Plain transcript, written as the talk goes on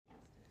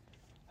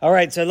All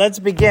right, so let's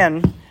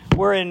begin.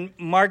 We're in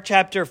Mark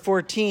chapter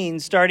 14,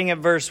 starting at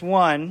verse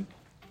 1.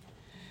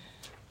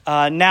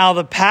 Now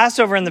the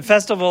Passover and the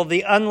festival of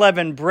the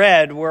unleavened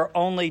bread were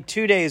only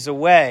 2 days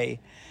away,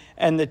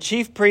 and the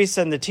chief priests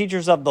and the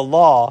teachers of the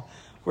law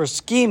were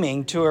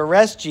scheming to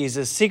arrest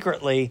Jesus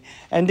secretly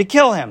and to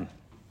kill him.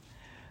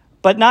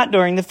 But not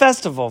during the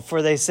festival,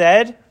 for they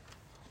said,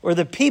 or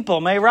the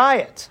people may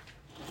riot.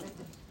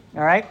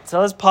 All right, so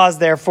let's pause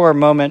there for a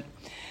moment,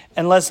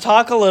 and let's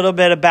talk a little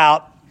bit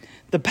about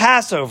the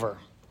Passover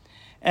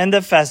and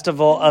the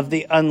festival of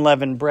the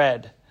unleavened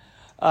bread.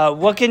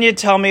 What can you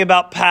tell me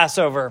about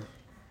Passover?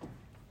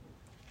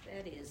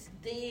 That is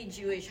the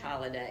Jewish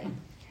holiday.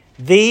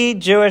 The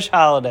Jewish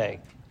holiday.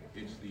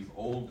 It's the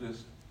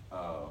oldest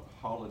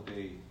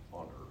holiday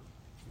on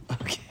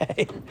earth.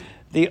 Okay.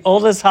 The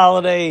oldest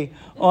holiday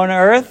on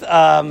earth.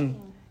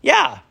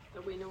 Yeah.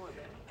 That we know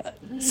about.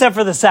 Except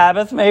for the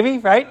Sabbath, maybe,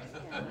 right?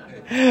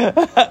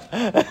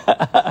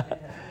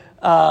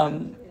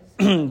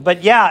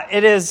 But yeah,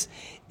 it is,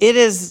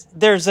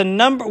 there's a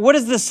number. What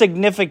is the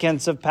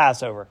significance of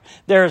Passover?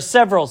 There are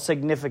several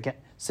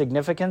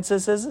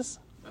significances, is this?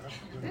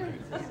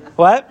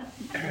 What?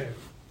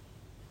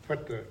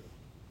 Put the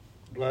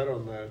blood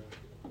on the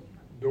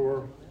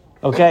door.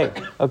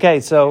 Okay,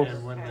 so.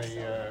 And when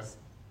the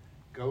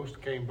ghost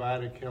came by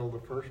to kill the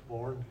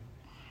firstborn,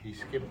 he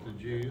skipped the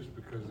Jews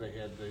because they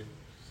had the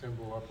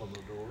symbol up on the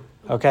door.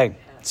 Okay,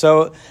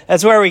 so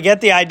that's where we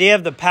get the idea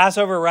of the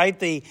Passover, right?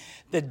 The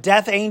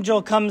death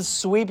angel comes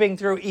sweeping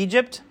through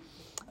Egypt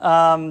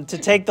to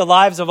take the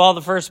lives of all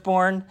the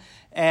firstborn.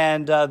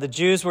 And the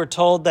Jews were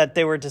told that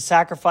they were to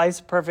sacrifice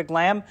a perfect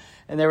lamb.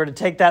 And they were to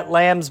take that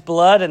lamb's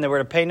blood and they were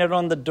to paint it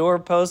on the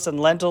doorposts and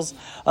lintels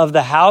of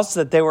the house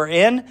that they were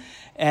in.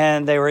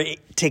 And they were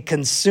to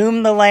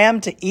consume the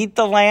lamb, to eat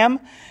the lamb,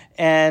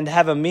 and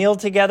have a meal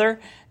together.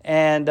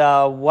 And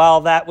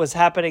while that was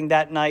happening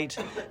that night,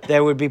 they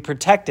would be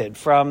protected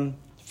from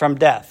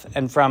death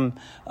and from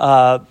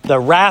the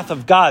wrath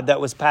of God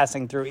that was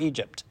passing through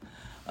Egypt.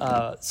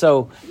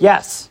 So,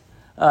 yes,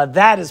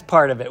 that is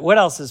part of it. What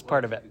else is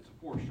part of it? It's a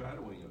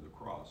foreshadowing of the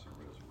cross and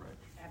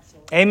resurrection.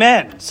 Absolutely.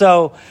 Amen.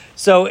 So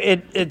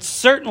it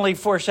certainly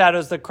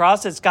foreshadows the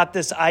cross. It's got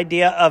this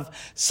idea of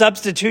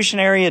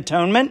substitutionary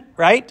atonement,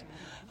 right?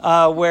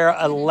 Where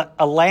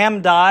a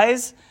lamb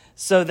dies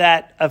so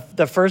that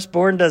the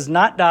firstborn does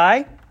not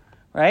die,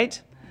 right?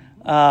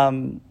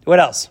 What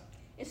else?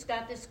 It's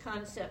got this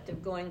concept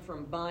of going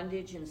from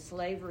bondage and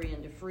slavery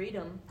into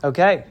freedom.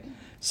 Okay,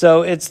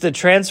 so it's the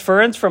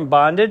transference from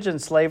bondage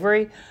and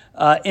slavery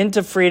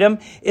into freedom.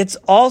 It's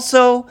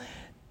the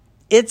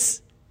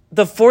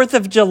 4th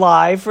of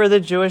July for the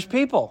Jewish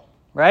people,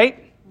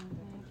 right?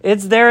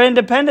 It's their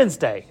Independence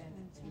Day.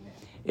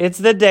 It's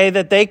the day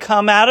that they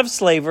come out of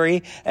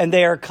slavery and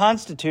they are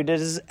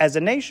constituted as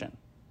a nation,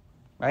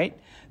 right?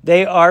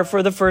 They are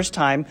for the first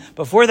time.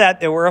 Before that,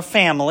 they were a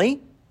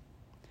family.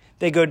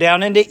 They go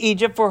down into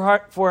Egypt for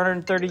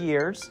 430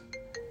 years.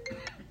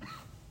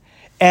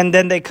 And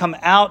then they come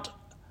out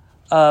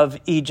of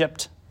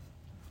Egypt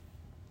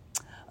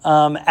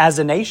as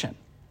a nation.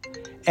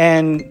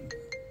 And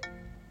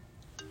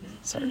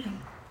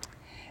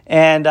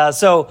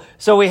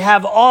so we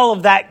have all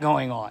of that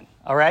going on.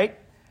 All right?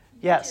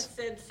 Yes.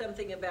 You said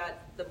something about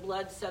the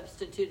blood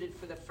substituted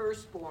for the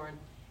firstborn.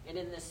 And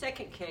in the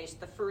second case,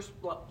 the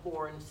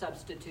firstborn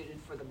substituted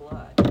for the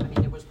blood. I mean,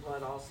 there was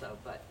blood also,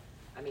 but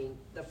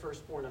the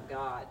firstborn of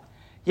God.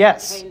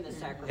 Yes. Became the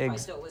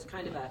sacrifice. So it was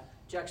kind of a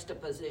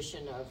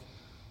juxtaposition of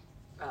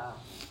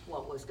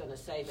what was going to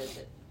save us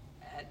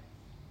at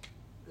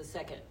the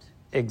second.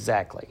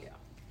 Exactly. Yeah.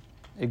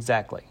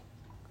 Exactly.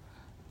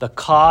 The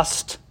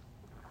cost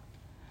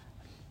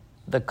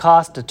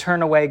to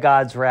turn away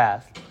God's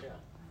wrath. Yeah.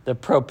 The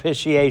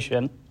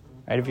propitiation,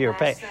 right?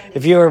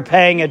 If you were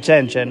paying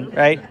attention,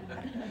 right?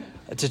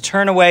 To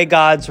turn away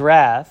God's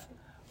wrath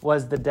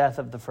was the death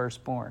of the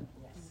firstborn.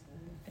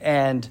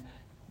 And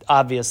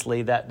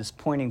obviously that is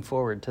pointing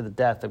forward to the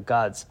death of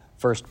God's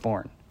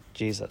firstborn,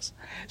 Jesus.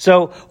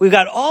 So we've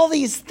got all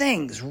these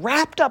things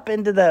wrapped up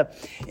into the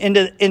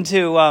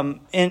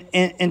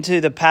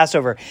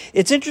Passover.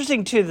 It's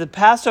interesting too. The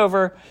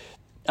Passover,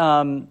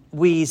 when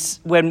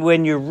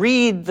you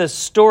read the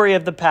story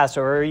of the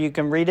Passover, you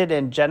can read it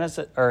in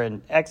Genesis or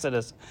in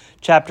Exodus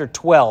chapter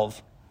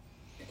 12.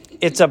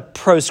 It's a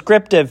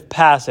prescriptive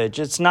passage.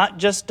 It's not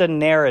just a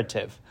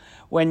narrative.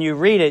 When you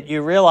read it,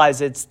 you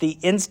realize it's the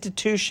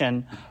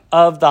institution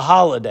of the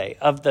holiday,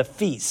 of the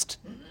feast,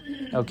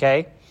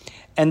 okay?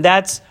 And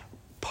that's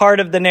part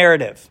of the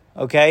narrative,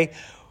 okay?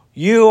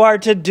 You are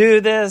to do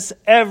this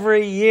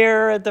every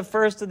year at the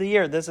first of the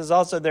year. This is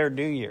also their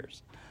New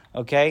Year's,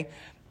 okay?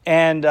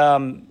 And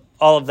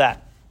all of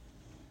that.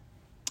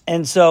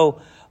 And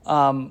so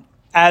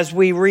as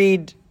we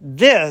read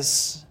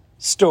this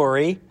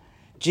story,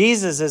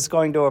 Jesus is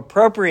going to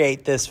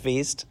appropriate this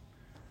feast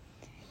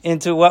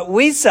into what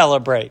we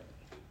celebrate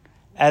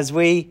as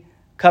we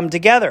come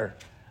together.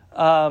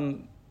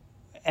 And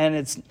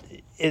it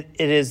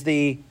is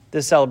the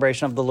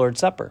celebration of the Lord's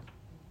Supper.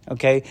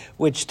 okay,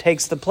 which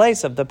takes the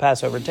place of the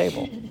Passover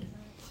table.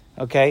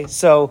 Okay,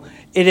 so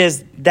it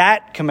is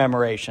that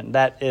commemoration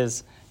that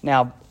is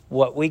now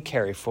what we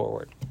carry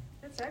forward.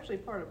 It's actually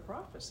part of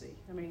prophecy,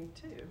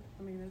 too.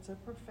 It's a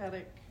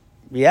prophetic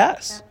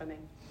happening.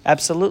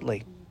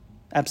 Absolutely.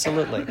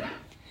 Absolutely.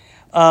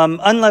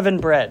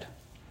 Unleavened bread.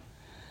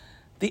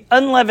 The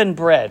unleavened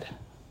bread.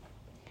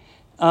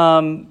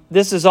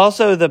 This is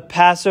also the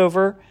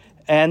Passover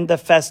and the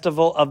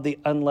festival of the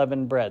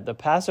unleavened bread. The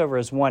Passover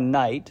is one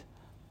night.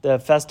 The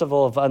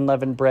festival of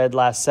unleavened bread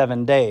lasts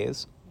 7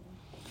 days.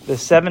 The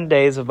 7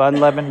 days of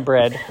unleavened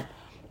bread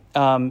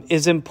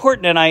is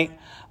important. And I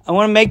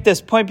want to make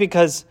this point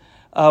because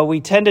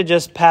we tend to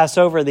just pass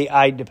over the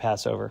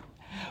Passover.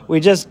 We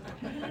just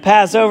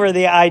pass over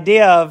the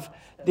idea of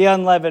the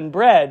unleavened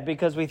bread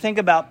because we think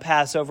about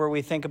Passover,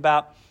 we think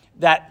about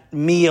that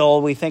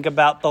meal, we think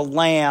about the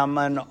lamb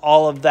and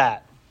all of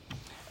that.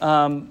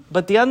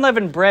 But the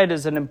unleavened bread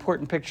is an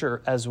important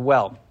picture as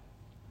well.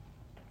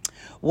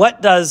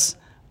 What does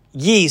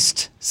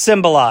yeast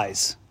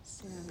symbolize?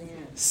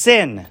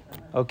 Sin,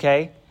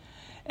 okay?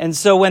 And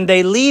so when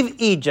they leave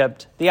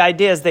Egypt, the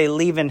idea is they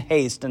leave in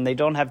haste and they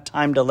don't have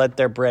time to let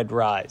their bread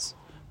rise,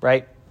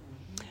 right?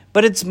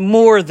 But it's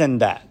more than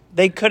that.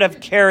 They could have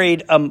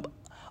carried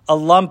a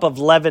lump of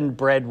leavened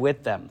bread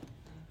with them.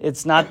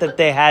 It's not that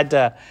they had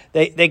to,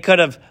 they could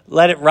have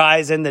let it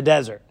rise in the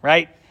desert,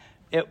 right?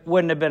 It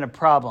wouldn't have been a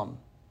problem.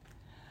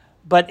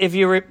 But if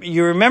you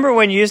remember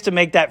when you used to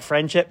make that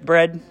friendship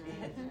bread?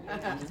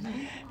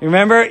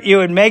 Remember, you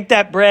would make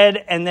that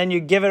bread and then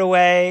you'd give it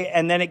away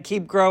and then it'd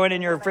keep growing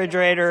in your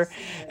refrigerator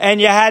and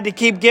you had to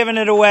keep giving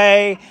it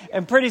away.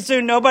 And pretty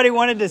soon nobody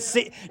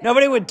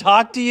would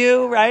talk to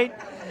you, right?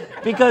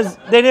 Because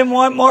they didn't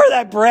want more of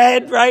that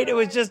bread, right? It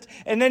was just,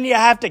 and then you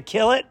have to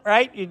kill it,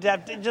 right? You'd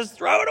have to just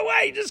throw it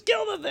away, just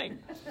kill the thing.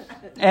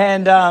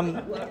 And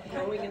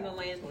growing in the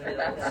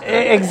landfills.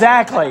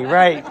 Exactly,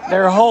 right.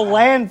 There are whole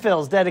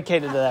landfills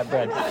dedicated to that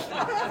bread.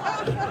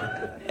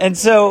 And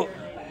so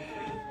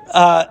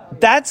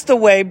that's the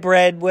way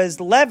bread was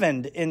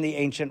leavened in the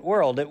ancient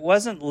world. It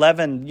wasn't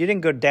leavened. You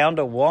didn't go down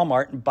to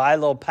Walmart and buy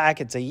little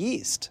packets of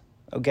yeast.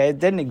 Okay, it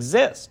didn't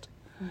exist.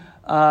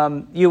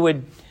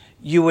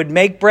 You would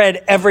make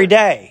bread every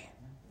day,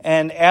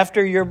 and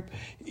after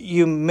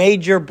you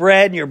made your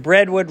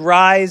bread would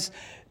rise.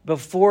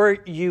 Before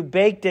you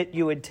baked it,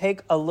 you would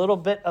take a little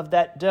bit of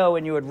that dough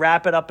and you would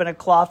wrap it up in a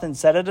cloth and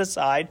set it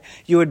aside.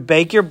 You would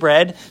bake your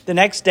bread. The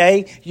next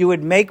day, you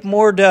would make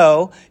more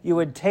dough. You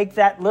would take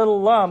that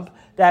little lump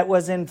that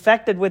was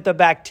infected with the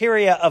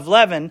bacteria of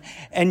leaven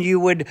and you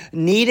would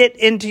knead it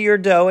into your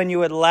dough and you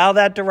would allow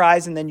that to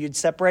rise, and then you'd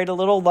separate a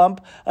little lump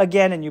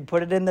again and you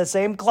put it in the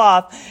same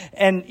cloth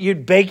and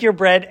you'd bake your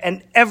bread,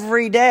 and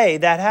every day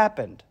that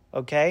happened,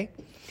 okay?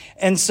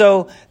 And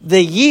so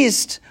the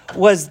yeast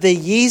was the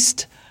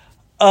yeast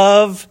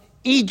of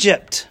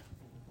Egypt.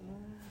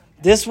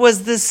 This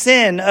was the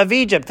sin of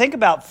Egypt. Think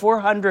about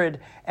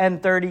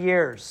 430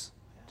 years.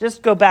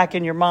 Just go back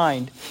in your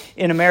mind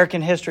in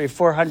American history,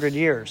 400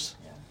 years.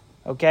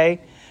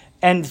 Okay?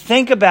 And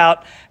think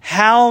about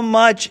how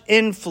much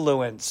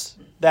influence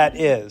that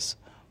is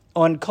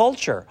on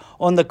culture,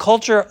 on the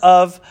culture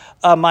of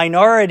a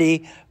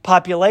minority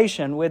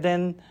population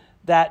within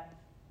that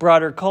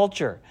broader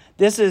culture.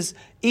 This is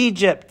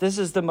Egypt. This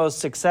is the most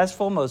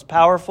successful, most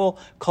powerful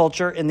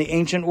culture in the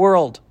ancient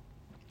world.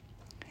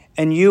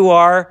 And you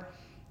are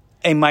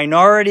a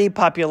minority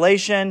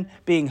population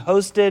being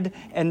hosted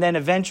and then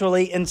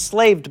eventually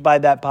enslaved by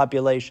that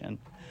population.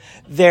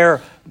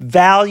 Their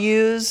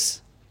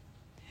values,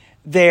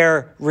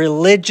 their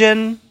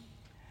religion,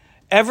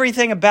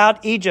 everything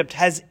about Egypt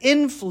has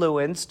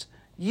influenced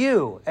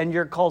you and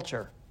your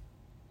culture.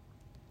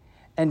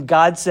 And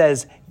God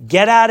says,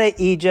 get out of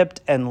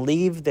Egypt and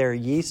leave their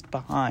yeast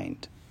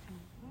behind.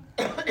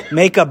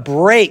 Make a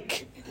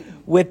break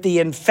with the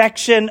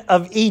infection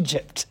of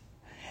Egypt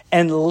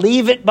and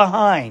leave it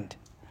behind.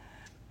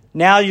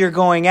 Now you're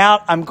going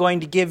out. I'm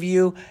going to give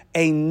you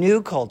a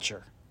new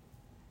culture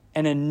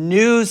and a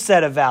new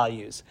set of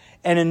values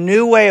and a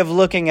new way of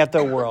looking at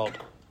the world.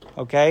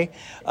 Okay?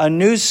 A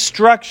new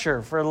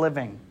structure for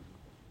living.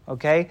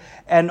 Okay?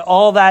 And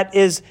all that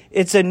is,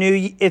 it's a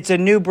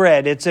new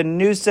bread. It's a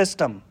new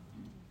system.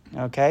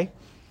 Okay?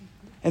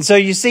 And so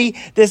you see,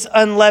 this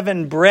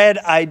unleavened bread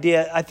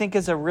idea, I think,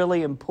 is a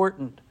really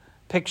important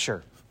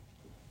picture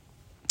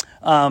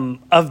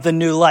of the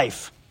new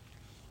life.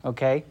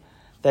 Okay?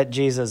 That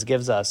Jesus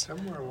gives us.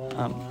 Somewhere along the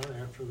line,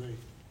 after they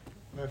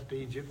left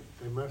Egypt,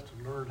 they must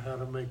have learned how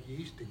to make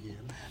yeast again.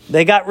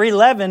 They got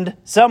re-leavened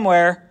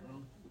somewhere.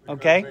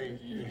 Okay?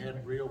 They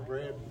had real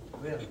bread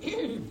from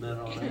then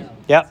on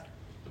out.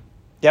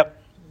 Yep.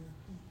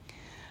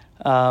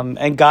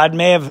 And God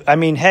may have,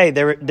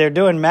 they're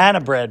doing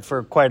manna bread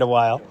for quite a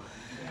while.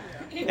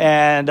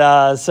 And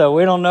so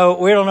we don't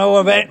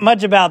know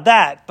much about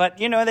that. But,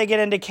 they get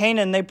into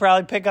Canaan, they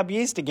probably pick up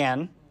yeast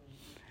again.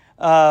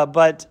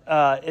 But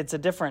it's a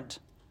different,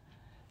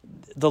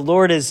 the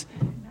Lord is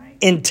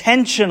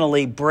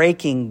intentionally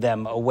breaking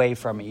them away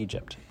from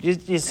Egypt.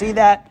 You see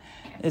that?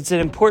 It's an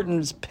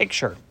important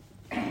picture.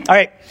 All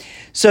right.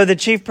 So the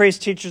chief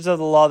priests, teachers of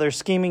the law, they're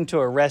scheming to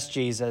arrest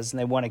Jesus and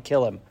they want to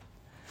kill him.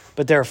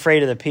 But they're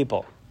afraid of the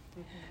people.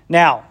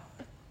 Now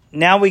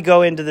we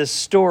go into this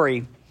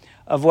story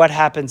of what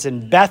happens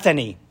in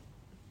Bethany.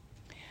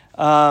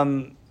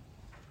 Somebody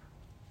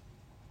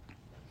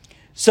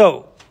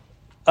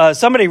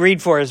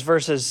read for us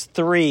verses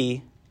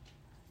 3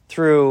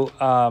 through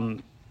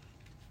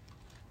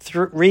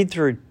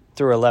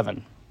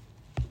 11.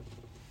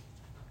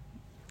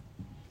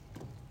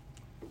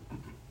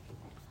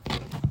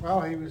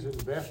 While he was in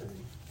Bethany,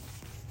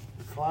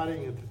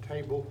 reclining at the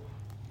table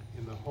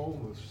in the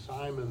home of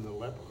Simon the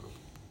leper,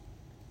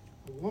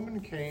 a woman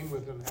came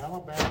with an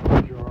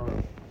alabaster jar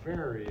of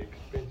very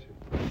expensive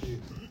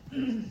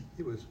perfume.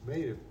 It was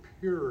made of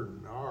pure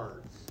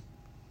nards.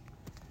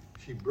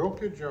 She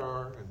broke the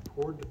jar and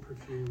poured the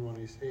perfume on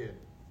his head.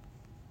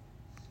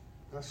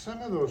 Now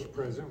some of those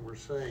present were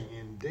saying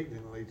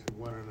indignantly to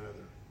one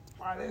another,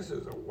 "Why, this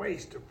is a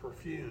waste of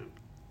perfume.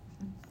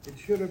 It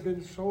should have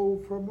been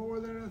sold for more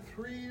than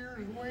 3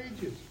 years'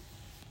 wages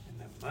and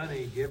the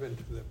money given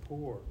to the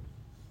poor."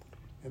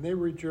 And they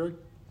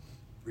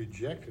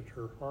rejected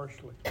her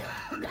harshly.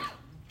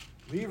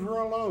 "Leave her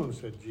alone,"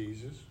 said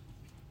Jesus.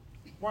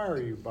 "Why are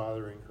you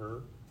bothering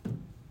her?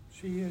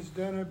 She has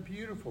done a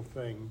beautiful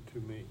thing to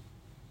me.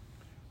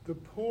 The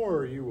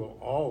poor you will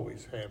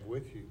always have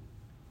with you,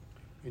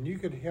 and you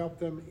can help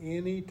them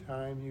any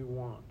time you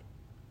want.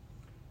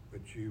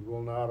 But you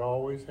will not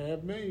always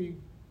have me."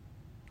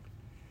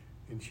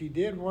 And she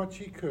did what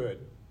she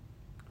could.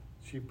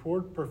 She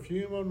poured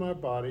perfume on my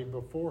body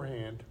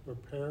beforehand to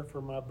prepare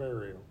for my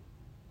burial.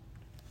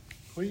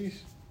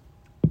 Please,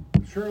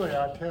 surely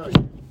I tell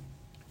you,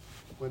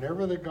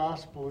 wherever the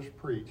gospel is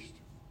preached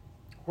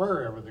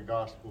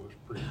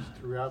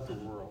throughout the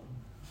world,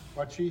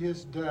 what she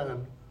has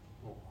done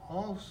will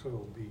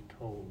also be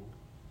told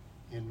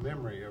in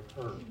memory of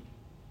her.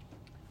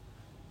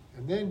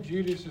 And then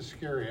Judas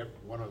Iscariot,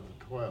 one of the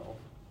 12,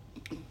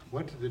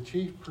 went to the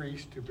chief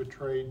priests to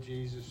betray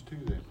Jesus to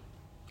them.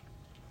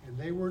 And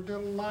they were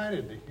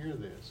delighted to hear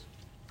this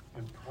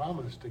and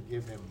promised to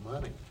give him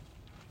money.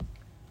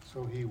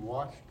 So he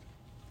watched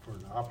for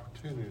an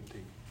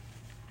opportunity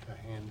to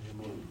hand him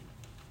over.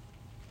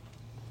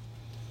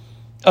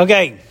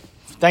 Okay,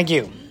 thank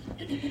you.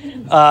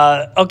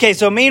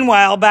 So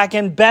meanwhile, back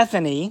in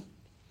Bethany,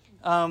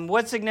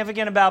 what's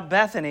significant about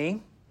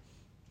Bethany?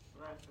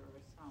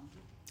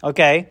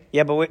 Okay,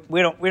 yeah, but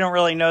we don't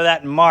really know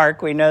that in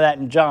Mark. We know that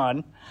in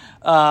John.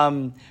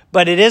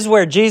 But it is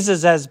where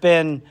Jesus has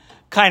been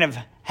kind of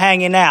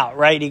hanging out,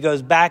 right? He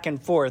goes back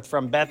and forth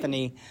from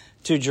Bethany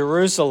to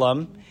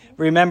Jerusalem.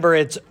 Remember,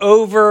 it's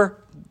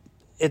over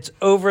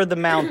the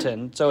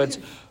mountain, so it's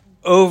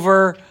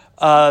over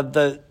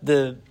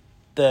the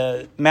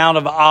Mount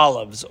of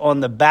Olives on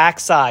the back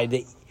side,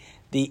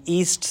 the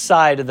east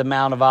side of the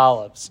Mount of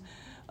Olives.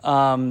 You're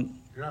not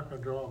going to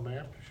draw a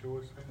map to show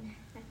us that?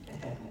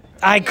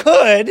 I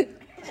could,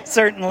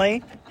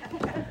 certainly.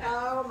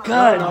 Oh my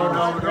Good. No,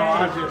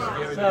 I just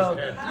give it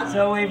just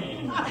So we've.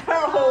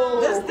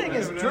 This thing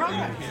is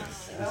dry.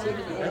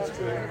 That's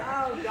good.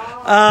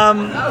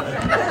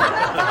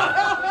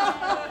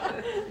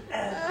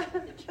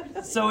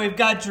 So we've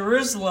got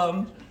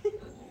Jerusalem.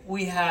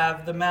 We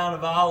have the Mount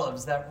of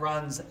Olives that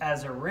runs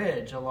as a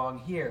ridge along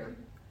here.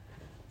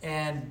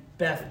 And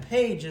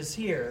Bethpage is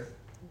here.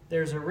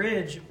 There's a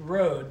ridge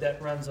road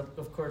that runs,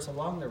 of course,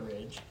 along the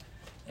ridge.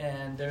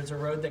 And there's a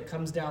road that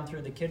comes down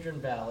through the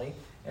Kidron Valley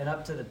and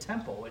up to the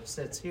temple, which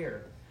sits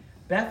here.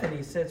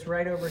 Bethany sits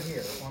right over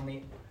here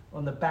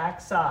on the back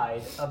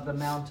side of the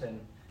mountain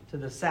to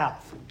the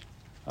south.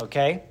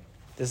 Okay?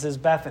 This is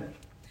Bethany.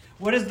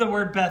 What does the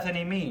word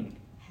Bethany mean?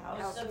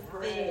 House of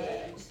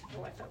figs.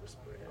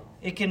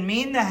 It can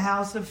mean the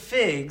house of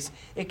figs.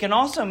 It can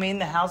also mean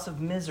the house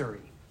of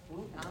misery,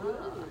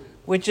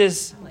 which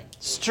is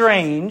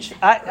strange.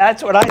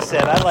 That's what I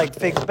said. I like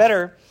figs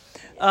better.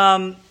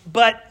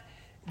 But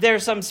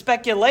there's some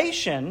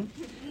speculation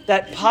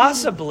that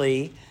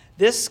possibly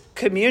this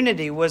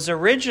community was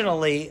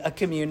originally a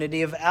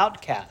community of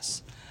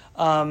outcasts.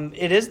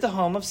 It is the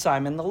home of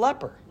Simon the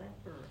leper.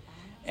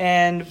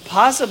 And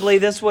possibly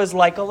this was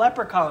like a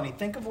leper colony.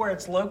 Think of where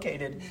it's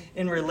located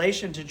in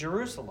relation to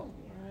Jerusalem.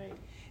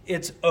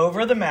 It's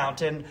over the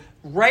mountain,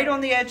 right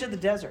on the edge of the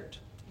desert.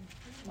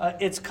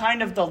 It's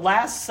kind of the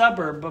last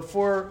suburb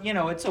before,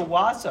 it's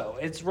Owasso.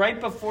 It's right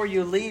before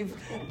you leave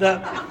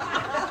the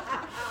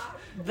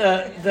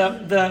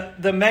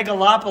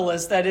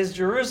megalopolis that is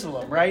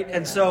Jerusalem, right?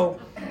 And so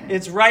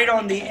it's right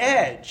on the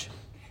edge.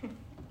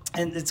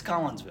 And it's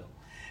Collinsville.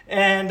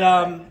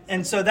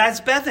 And so that's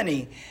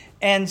Bethany.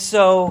 And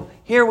so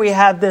here we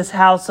have this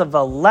house of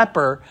a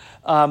leper.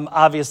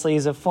 Obviously,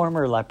 he's a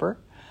former leper.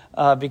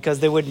 Because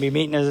they wouldn't be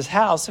meeting at his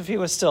house if he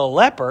was still a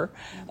leper.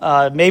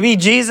 Maybe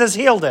Jesus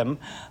healed him.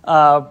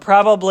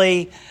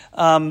 Probably,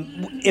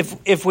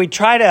 if we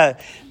try to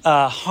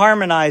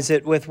harmonize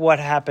it with what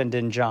happened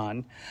in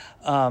John,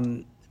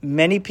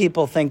 many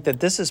people think that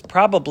this is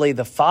probably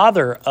the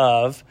father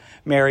of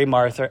Mary,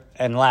 Martha,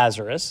 and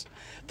Lazarus.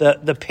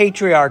 the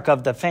patriarch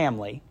of the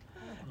family.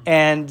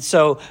 And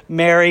so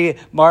Mary,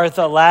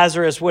 Martha,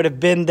 Lazarus would have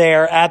been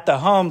there at the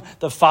home.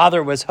 The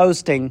father was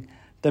hosting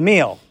the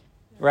meal,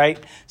 right?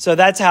 So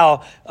that's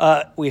how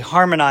we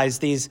harmonize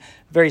these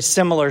very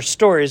similar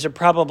stories. They're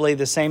probably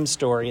the same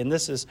story. And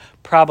this is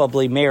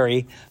probably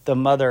Mary, the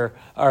mother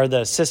or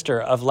the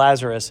sister of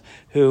Lazarus,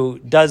 who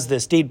does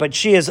this deed. But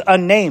she is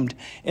unnamed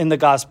in the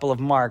Gospel of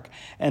Mark.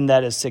 And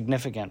that is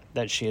significant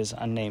that she is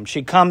unnamed.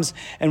 She comes,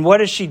 and what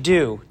does she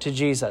do to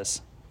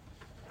Jesus?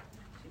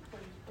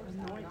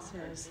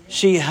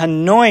 She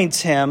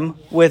anoints him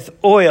with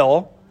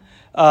oil,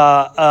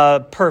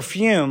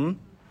 perfume.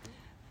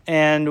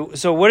 And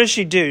so what does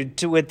she do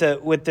with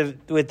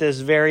this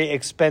very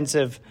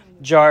expensive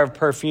jar of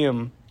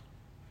perfume?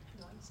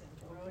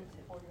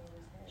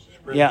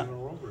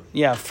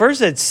 Yeah.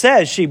 First it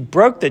says she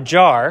broke the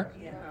jar.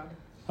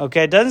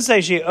 Okay, it doesn't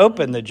say she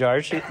opened the jar.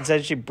 It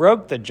says she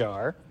broke the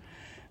jar.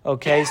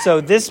 Okay,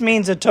 so this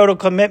means a total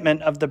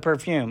commitment of the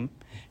perfume.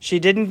 She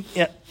didn't,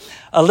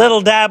 a little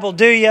dab will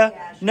do you.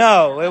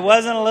 No, it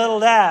wasn't a little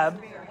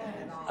dab.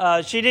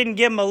 She didn't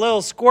give him a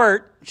little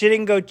squirt. She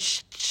didn't go,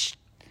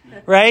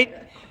 right?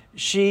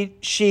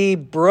 She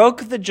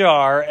broke the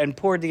jar and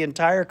poured the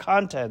entire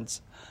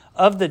contents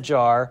of the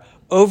jar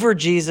over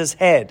Jesus'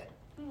 head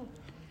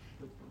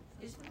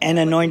and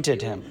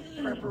anointed him.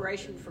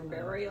 Preparation for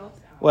burial?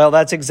 Well,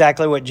 that's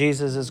exactly what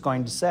Jesus is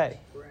going to say.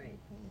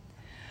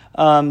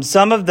 Right.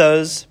 Some of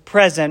those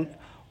present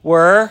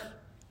were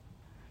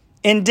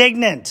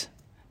indignant.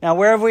 Now,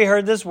 where have we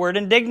heard this word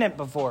indignant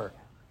before?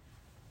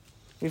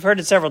 We've heard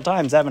it several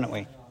times, haven't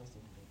we?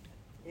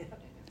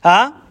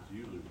 Huh?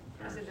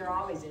 I said they're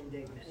always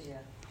indignant. Yeah.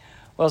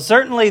 Well,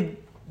 certainly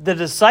the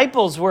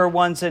disciples were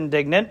once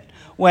indignant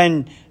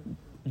when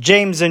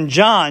James and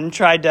John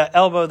tried to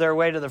elbow their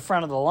way to the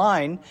front of the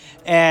line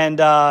and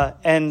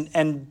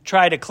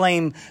try to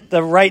claim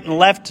the right and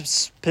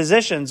left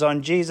positions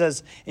on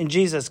Jesus in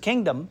Jesus'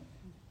 kingdom.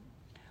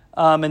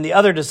 And the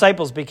other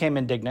disciples became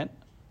indignant.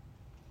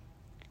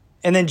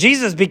 And then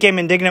Jesus became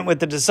indignant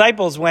with the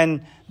disciples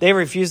when they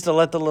refused to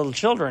let the little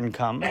children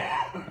come.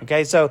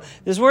 Okay, so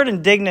this word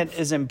indignant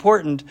is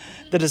important.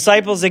 The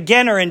disciples,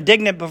 again, are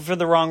indignant, but for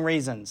the wrong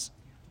reasons.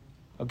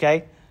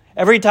 Okay?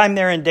 Every time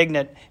they're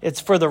indignant,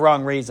 it's for the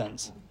wrong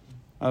reasons.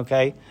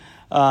 Okay?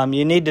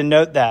 You need to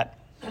note that.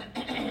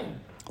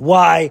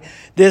 Why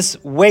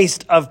this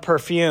waste of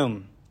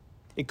perfume?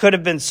 It could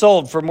have been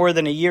sold for more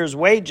than a year's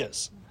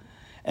wages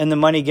and the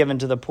money given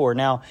to the poor.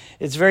 Now,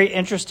 it's very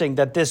interesting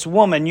that this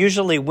woman,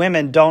 usually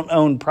women don't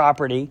own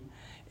property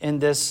in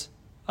this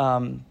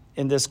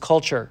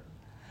culture.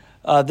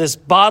 This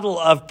bottle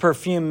of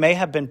perfume may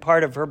have been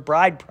part of her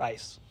bride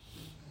price.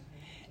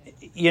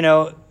 You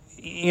know,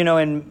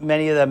 in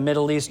many of the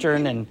Middle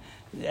Eastern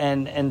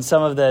and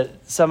some of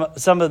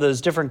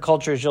those different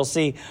cultures, you'll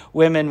see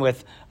women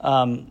with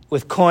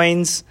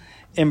coins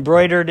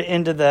embroidered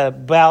into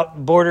the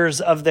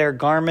borders of their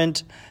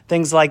garment,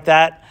 things like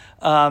that.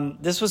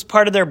 This was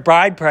part of their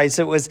bride price.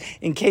 It was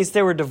in case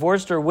they were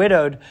divorced or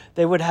widowed,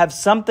 they would have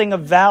something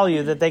of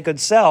value that they could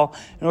sell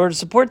in order to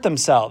support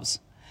themselves.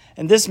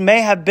 And this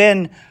may have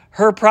been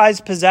her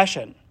prized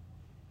possession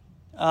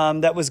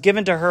that was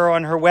given to her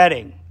on her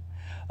wedding,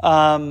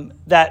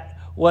 that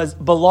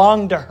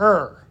belonged to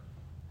her,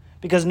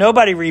 because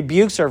nobody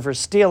rebukes her for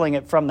stealing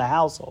it from the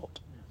household.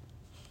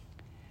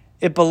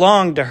 It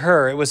belonged to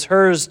her. It was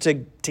hers to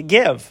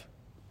give.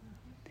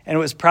 And it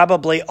was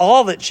probably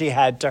all that she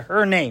had to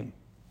her name.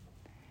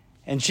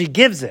 And she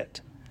gives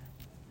it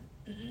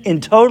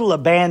in total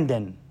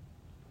abandon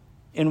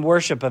in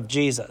worship of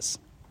Jesus.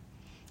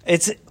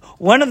 It's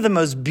one of the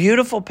most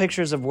beautiful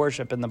pictures of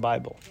worship in the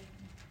Bible.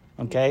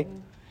 Okay?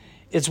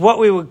 It's what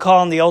we would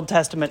call in the Old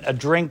Testament a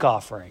drink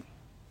offering.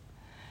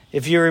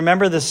 If you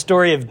remember the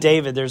story of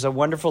David, there's a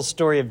wonderful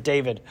story of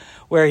David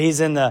where he's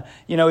in the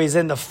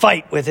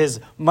fight with his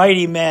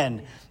mighty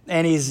men.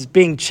 And he's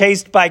being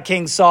chased by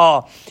King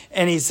Saul.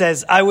 And he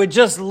says, I would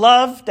just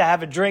love to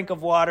have a drink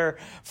of water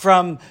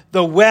from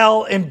the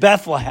well in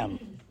Bethlehem.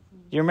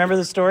 You remember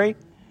the story?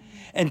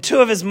 And two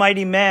of his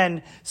mighty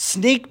men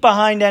sneak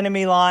behind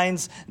enemy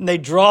lines. And they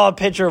draw a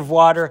pitcher of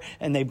water.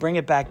 And they bring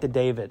it back to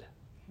David.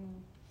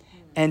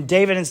 And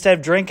David, instead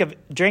of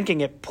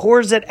drinking it,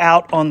 pours it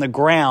out on the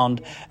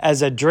ground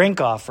as a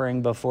drink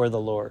offering before the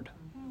Lord.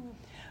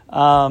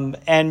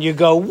 And you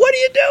go, what are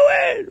you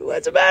doing?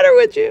 What's the matter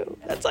with you?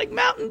 That's like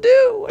Mountain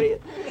Dew. What are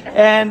you?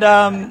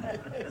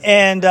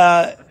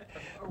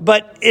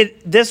 But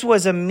this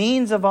was a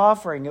means of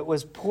offering. It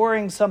was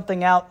pouring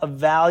something out of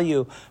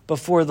value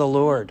before the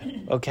Lord.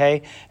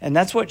 Okay, and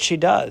that's what she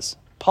does.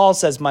 Paul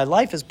says, "My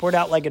life is poured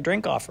out like a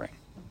drink offering."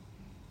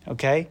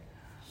 Okay,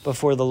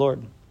 before the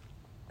Lord.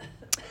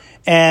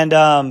 And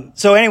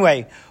so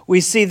anyway,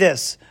 we see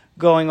this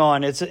going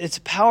on. It's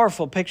a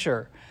powerful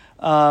picture.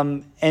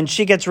 And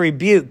she gets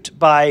rebuked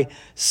by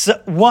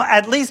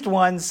at least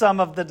some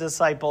of the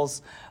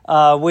disciples.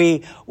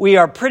 We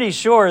are pretty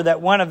sure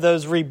that one of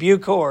those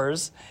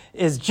rebukers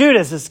is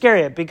Judas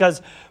Iscariot,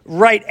 because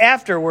right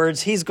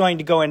afterwards he's going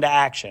to go into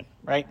action,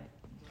 right?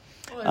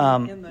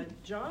 Well, in the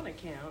John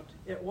account,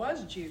 it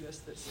was Judas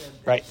that said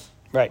this.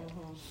 Right.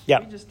 Yeah.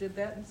 We just did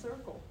that in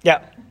circle.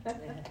 Yeah,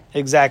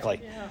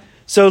 exactly. Yeah.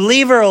 So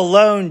leave her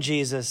alone,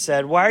 Jesus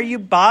said. Why are you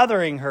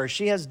bothering her?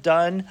 She has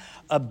done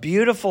a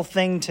beautiful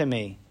thing to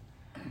me.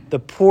 The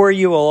poor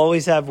you will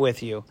always have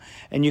with you,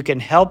 and you can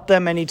help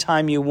them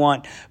anytime you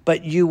want,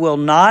 but you will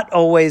not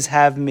always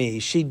have me.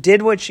 She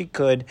did what she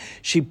could.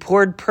 She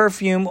poured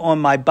perfume on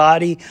my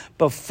body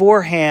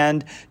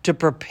beforehand to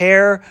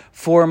prepare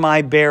for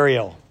my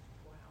burial.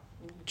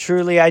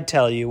 Truly, I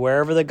tell you,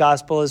 wherever the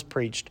gospel is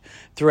preached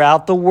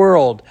throughout the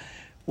world,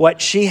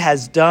 what she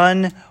has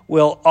done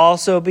will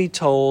also be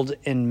told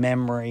in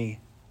memory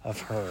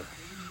of her.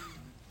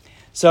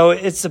 So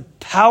it's a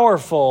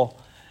powerful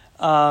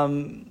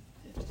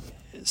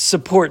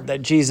support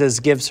that Jesus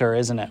gives her,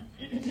 isn't it?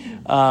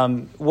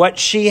 What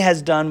she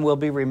has done will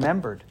be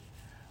remembered.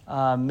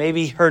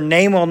 Maybe her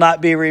name will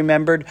not be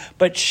remembered,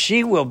 but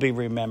she will be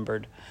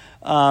remembered.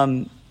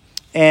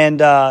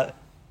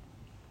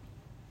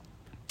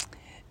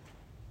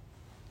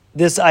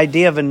 This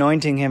idea of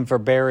anointing him for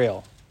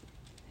burial.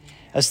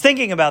 I was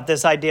thinking about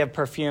this idea of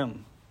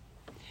perfume.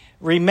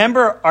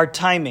 Remember our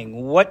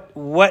timing. What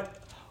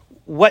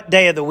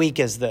day of the week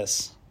is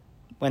this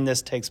when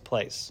this takes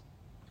place?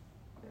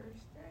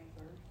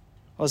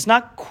 Well, it's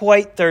not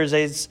quite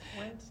Thursday.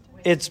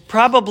 It's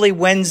probably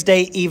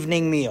Wednesday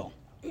evening meal.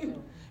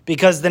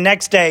 Because the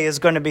next day is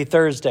going to be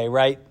Thursday,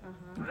 right?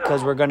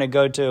 Because we're going to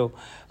go to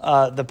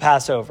the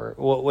Passover,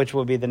 which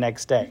will be the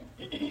next day.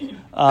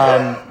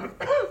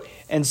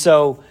 And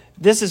so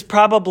this is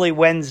probably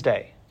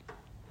Wednesday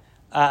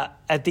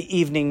at the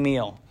evening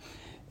meal.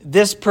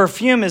 This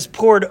perfume is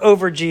poured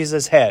over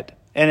Jesus' head,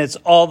 and it's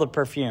all the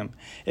perfume.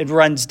 It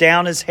runs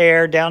down his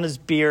hair, down his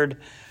beard,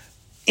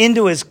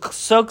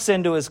 soaks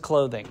into his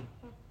clothing.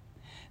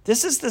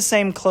 This is the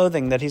same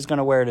clothing that he's going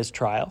to wear at his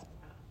trial.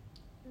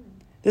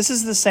 This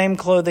is the same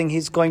clothing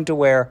he's going to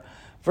wear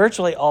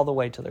virtually all the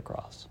way to the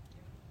cross.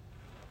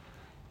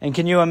 And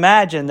can you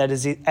imagine that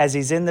as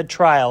he's in the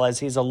trial, as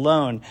he's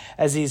alone,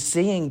 as he's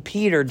seeing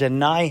Peter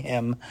deny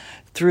him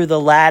through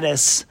the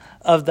lattice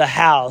of the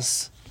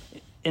house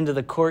into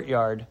the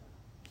courtyard,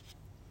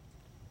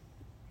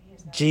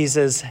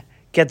 Jesus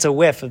gets a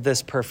whiff of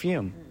this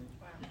perfume.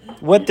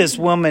 What this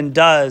woman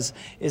does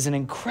is an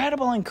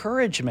incredible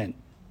encouragement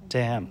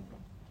to him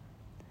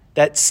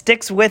that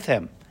sticks with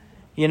him,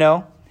 you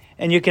know?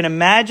 And you can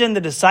imagine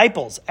the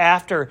disciples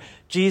after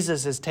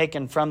Jesus is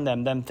taken from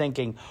them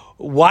thinking,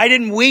 why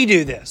didn't we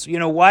do this? You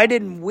know, why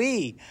didn't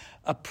we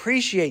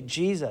appreciate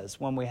Jesus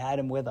when we had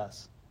him with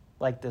us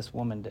like this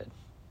woman did?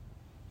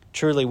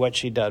 Truly what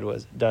she did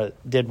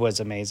was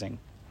amazing.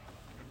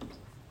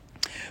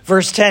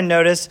 Verse 10,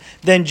 notice,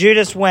 then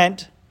Judas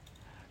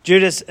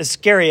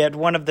Iscariot,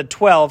 one of the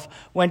 12,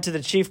 went to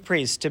the chief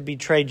priests to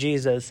betray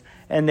Jesus,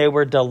 and they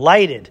were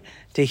delighted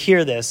to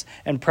hear this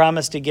and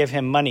promised to give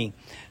him money.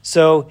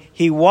 So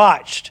they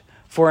watched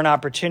for an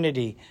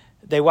opportunity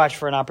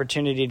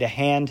to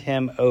hand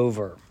him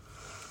over.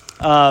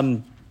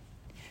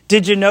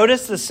 Did you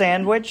notice the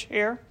sandwich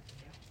here?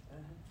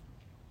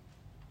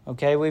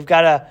 Okay, we've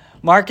got a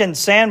Mark and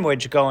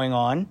sandwich going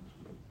on.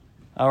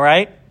 All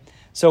right?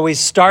 So we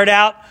start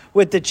out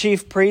with the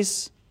chief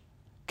priests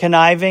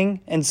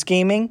conniving and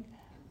scheming,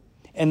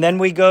 and then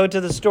we go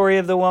to the story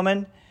of the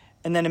woman,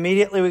 and then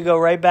immediately we go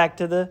right back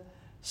to the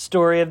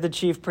story of the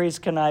chief priests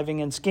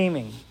conniving and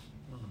scheming.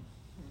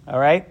 All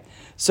right?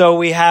 So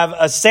we have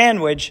a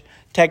sandwich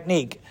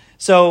technique.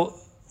 So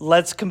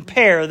let's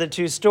compare the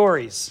two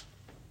stories.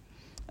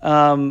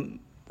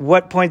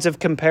 What points of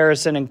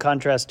comparison and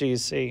contrast do you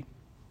see?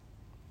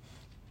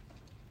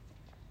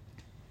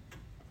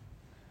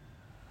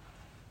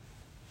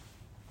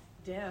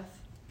 Death.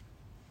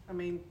 I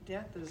mean,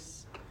 death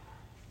is,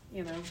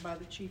 by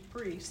the chief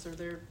priests, or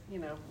their,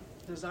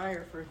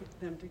 desire for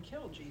them to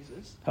kill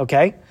Jesus.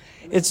 Okay.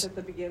 And it's at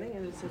the beginning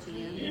and it's at the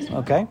end as well.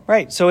 Okay,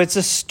 right. So it's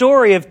a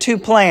story of two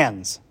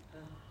plans,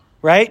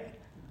 right?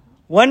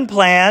 One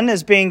plan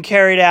is being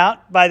carried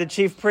out by the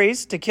chief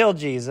priest to kill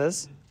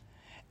Jesus,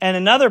 and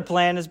another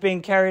plan is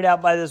being carried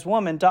out by this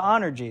woman to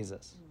honor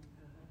Jesus.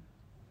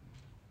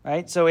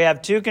 Right? So we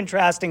have two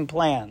contrasting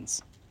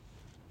plans.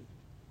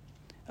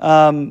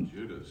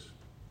 Judas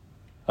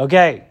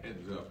Okay.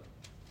 ends up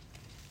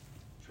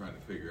trying to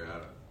figure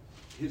out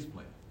his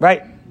plan.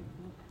 Right.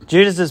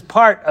 Judas is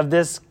part of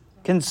this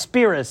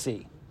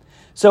conspiracy.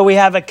 So we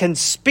have a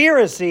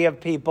conspiracy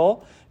of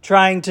people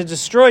trying to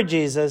destroy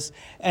Jesus,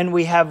 and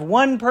we have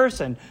one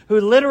person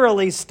who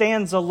literally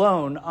stands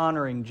alone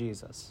honoring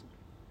Jesus.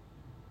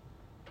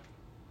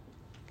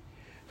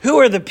 Who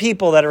are the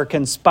people that are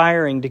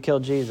conspiring to kill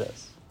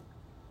Jesus?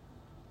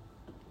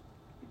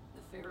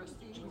 The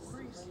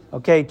Pharisees.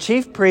 Okay,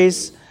 chief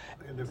priests,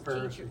 And the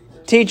Pharisees.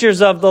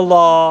 teachers of the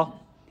law,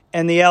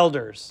 and the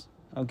elders.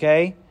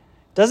 Okay?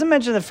 Doesn't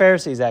mention the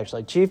Pharisees,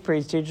 actually. Chief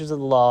priests, teachers of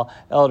the law,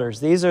 elders.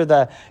 These are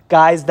the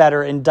guys that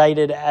are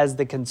indicted as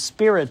the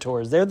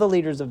conspirators. They're the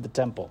leaders of the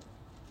temple.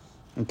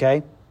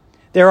 Okay?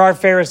 There are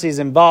Pharisees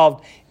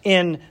involved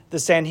in the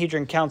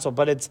Sanhedrin Council,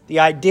 but the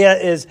idea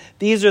is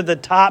these are the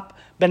top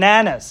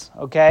bananas,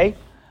 okay,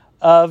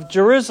 of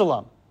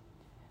Jerusalem.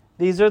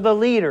 These are the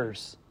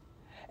leaders.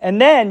 And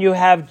then you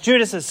have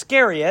Judas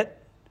Iscariot,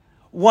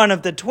 one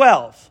of the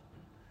 12.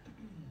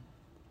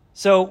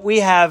 So we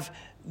have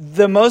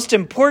the most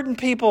important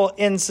people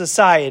in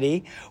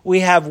society.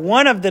 We have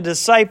one of the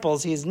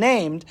disciples, he's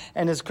named,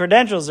 and his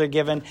credentials are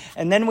given.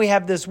 And then we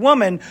have this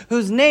woman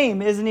whose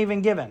name isn't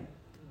even given.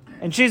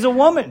 And she's a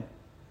woman.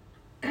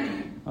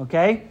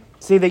 Okay?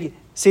 See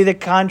the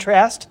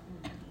contrast?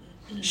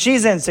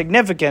 She's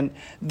insignificant.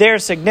 They're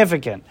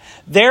significant.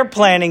 They're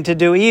planning to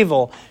do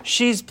evil.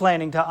 She's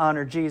planning to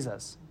honor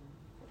Jesus.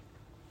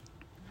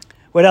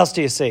 What else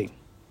do you see?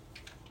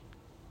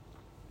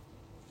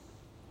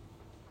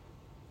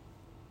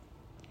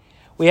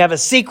 We have a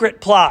secret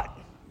plot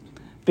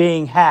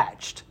being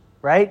hatched,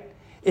 right?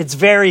 It's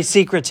very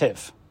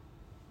secretive.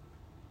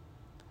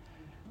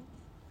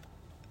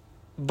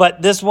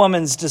 But this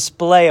woman's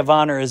display of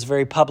honor is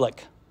very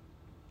public.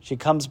 She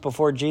comes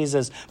before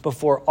Jesus,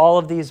 before all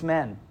of these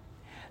men.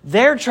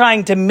 They're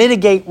trying to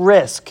mitigate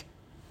risk,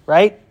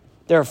 right?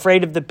 They're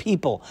afraid of the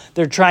people.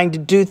 They're trying to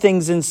do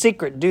things in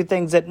secret, do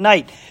things at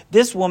night.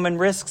 This woman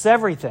risks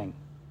everything.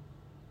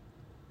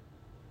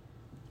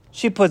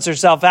 She puts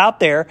herself out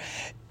there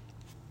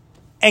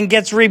and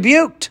gets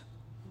rebuked.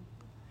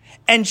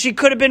 And she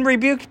could have been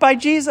rebuked by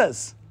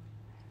Jesus.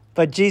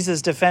 But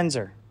Jesus defends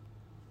her.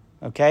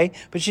 Okay?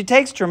 But she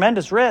takes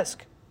tremendous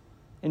risk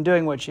in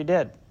doing what she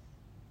did.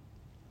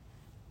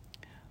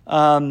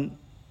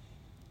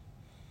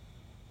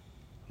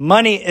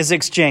 Money is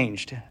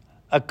exchanged.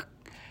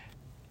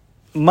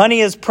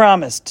 Money is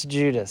promised to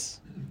Judas.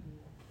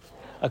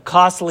 A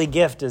costly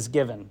gift is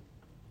given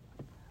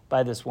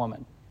by this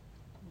woman.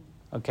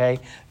 Okay?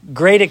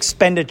 Great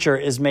expenditure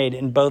is made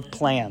in both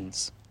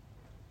plans.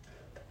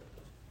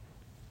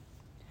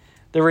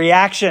 The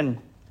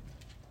reaction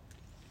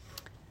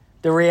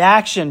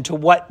to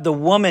what the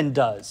woman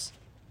does,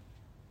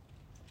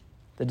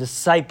 the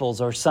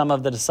disciples, or some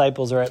of the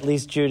disciples, or at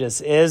least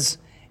Judas, is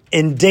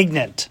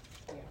indignant.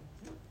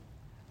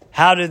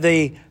 How do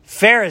the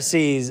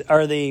Pharisees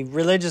or the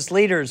religious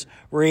leaders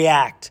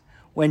react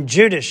when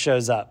Judas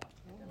shows up?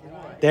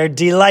 They're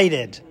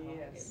delighted.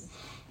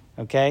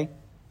 Okay?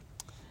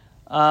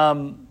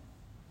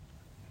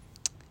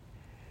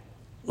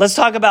 Let's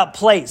talk about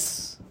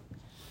place.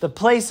 The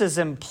place is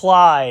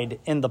implied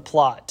in the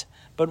plot.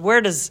 But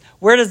where does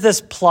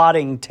this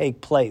plotting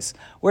take place?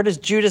 Where does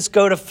Judas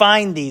go to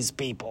find these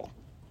people?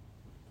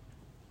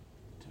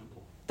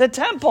 The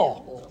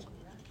temple.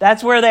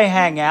 That's where they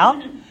hang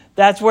out.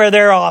 That's where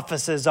their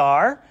offices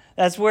are.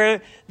 That's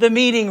where the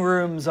meeting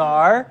rooms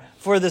are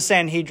for the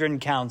Sanhedrin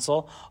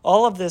Council.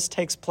 All of this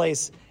takes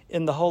place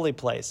in the holy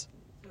place.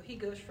 So he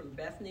goes from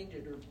Bethany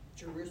to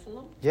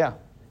Jerusalem? Yeah.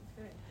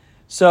 Okay.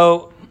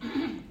 So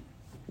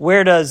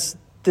where does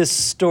this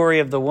story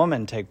of the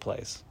woman take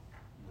place?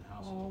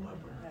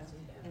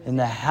 In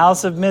the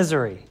house of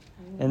misery,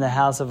 in the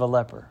house of a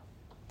leper,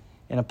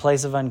 in a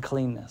place of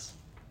uncleanness.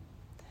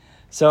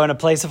 So in a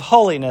place of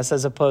holiness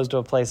as opposed to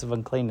a place of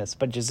uncleanness.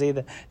 But you see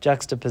the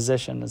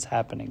juxtaposition is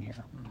happening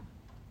here.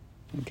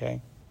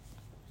 Okay?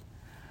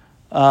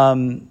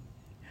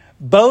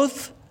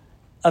 Both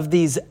of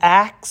these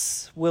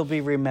acts will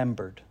be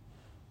remembered.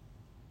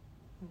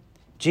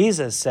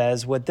 Jesus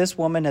says what this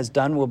woman has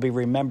done will be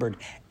remembered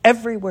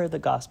everywhere the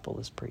gospel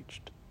is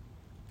preached.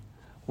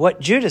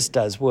 What Judas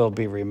does will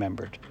be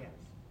remembered.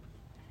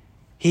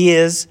 He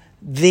is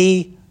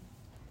the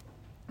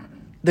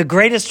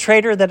greatest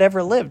traitor that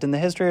ever lived in the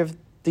history of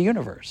the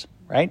universe,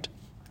 right?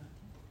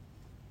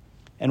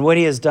 And what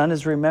he has done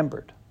is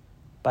remembered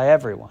by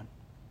everyone.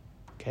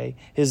 Okay?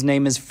 His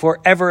name is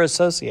forever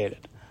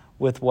associated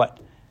with what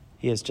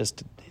he has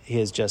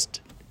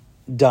just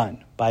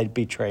done by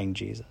betraying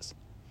Jesus.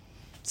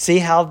 See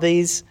how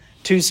these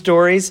two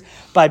stories,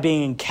 by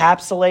being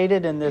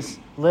encapsulated in this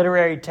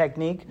literary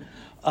technique,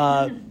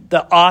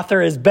 the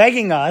author is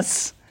begging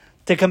us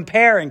to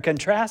compare and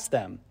contrast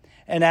them.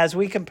 And as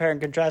we compare and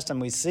contrast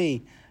them, we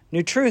see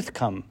new truth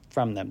come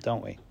from them,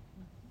 don't we?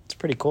 It's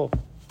pretty cool.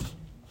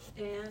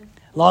 Dan?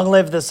 Long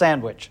live the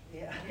sandwich.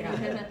 Yeah.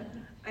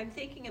 I'm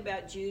thinking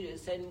about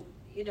Judas, and,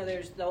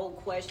 there's the old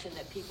question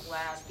that people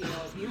ask,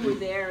 if you were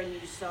there and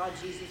you saw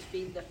Jesus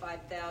feed the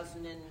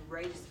 5,000 and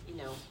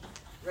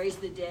raise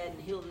the dead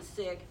and heal the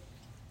sick,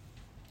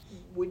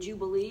 would you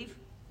believe?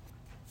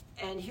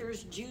 And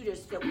here's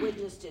Judas that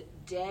witnessed it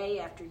day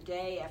after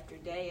day after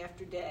day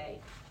after day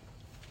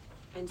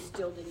and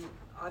still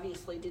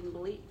obviously didn't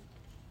believe.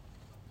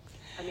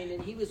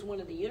 And he was one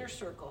of the inner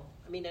circle.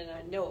 And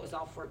I know it was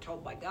all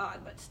foretold by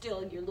God, but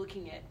still you're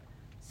looking at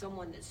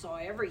someone that saw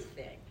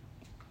everything.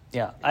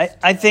 Yeah,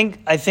 I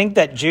think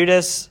that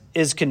Judas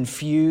is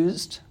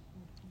confused.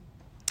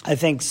 I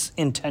think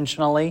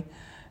intentionally.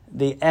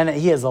 He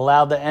has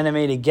allowed the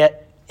enemy to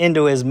get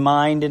into his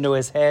mind, into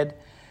his head.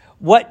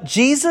 What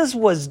Jesus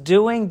was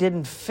doing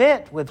didn't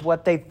fit with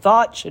what they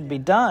thought should be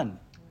done.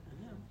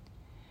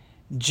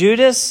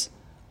 Judas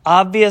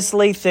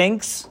obviously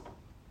thinks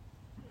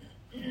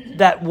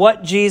that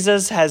what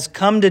Jesus has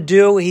come to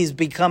do, he's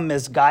become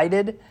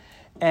misguided,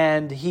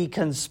 and he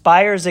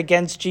conspires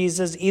against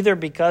Jesus either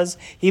because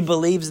he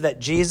believes that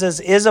Jesus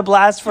is a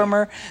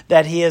blasphemer,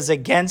 that he is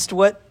against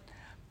what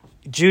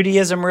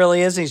Judaism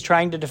really is, he's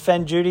trying to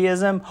defend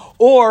Judaism,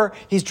 or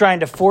he's trying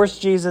to force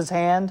Jesus'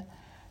 hand,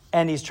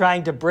 and he's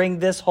trying to bring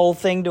this whole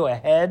thing to a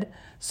head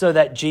so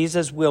that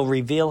Jesus will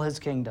reveal his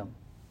kingdom.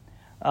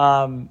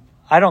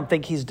 I don't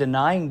think he's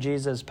denying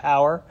Jesus'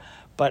 power,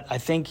 but I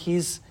think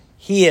he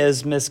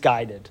is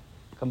misguided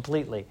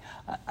completely.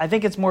 I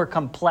think it's more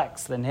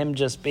complex than him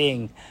just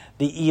being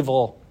the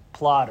evil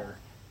plotter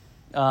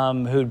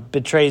who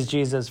betrays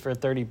Jesus for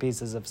 30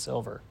 pieces of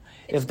silver.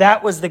 If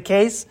that was the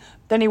case,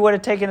 then he would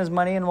have taken his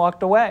money and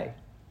walked away.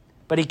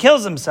 But he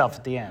kills himself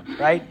at the end,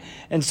 right?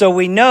 And so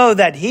we know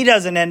that he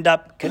doesn't end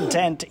up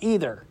content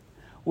either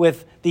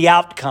with the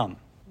outcome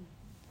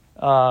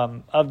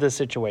of the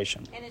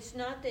situation. And it's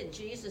not that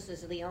Jesus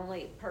is the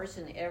only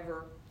person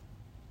ever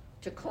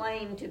to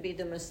claim to be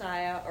the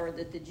Messiah, or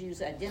that the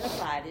Jews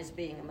identified as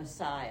being a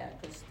Messiah,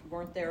 because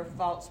weren't there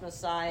false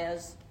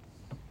messiahs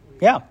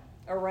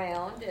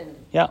around, and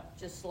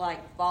just like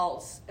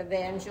false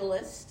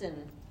evangelists, and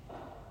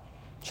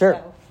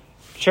Sure.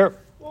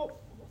 Well,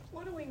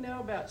 what do we know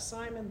about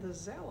Simon the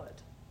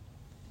Zealot?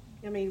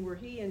 I mean, were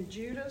he and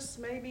Judas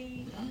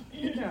maybe?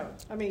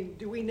 I mean,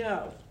 do we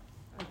know?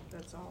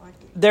 That's all I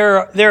can.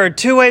 There are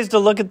two ways to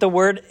look at the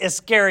word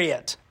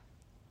Iscariot.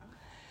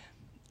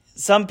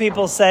 Some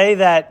people say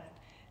that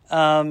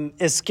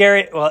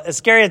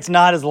Iscariot's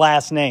not his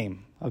last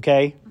name,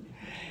 okay?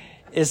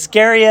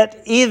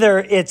 Iscariot, either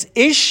it's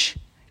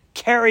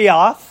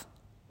Ish-Karioth,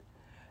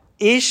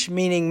 Ish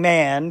meaning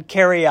man,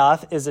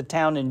 Karioth is a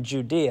town in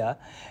Judea,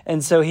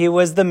 and so he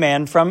was the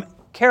man from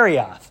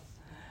Karioth.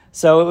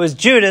 So it was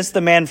Judas,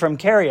 the man from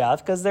Karioth,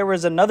 because there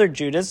was another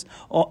Judas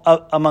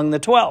among the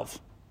 12.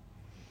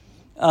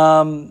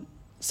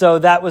 So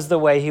that was the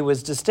way he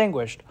was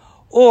distinguished.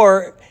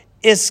 Or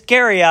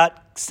Iscariot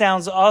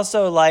sounds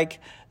also like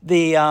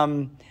the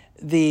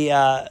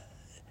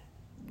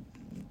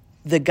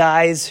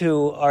guys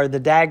who are the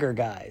dagger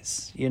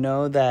guys,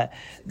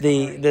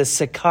 the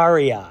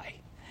Sicarii.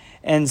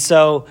 And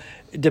so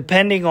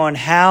depending on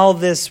how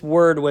this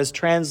word was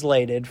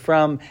translated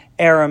from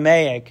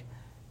Aramaic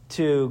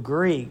to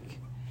Greek,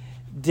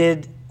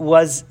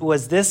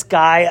 was this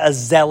guy a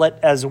zealot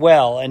as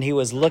well? And he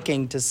was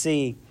looking to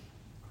see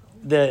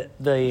the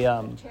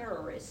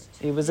terrorist.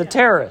 He was a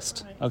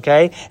terrorist,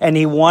 okay? And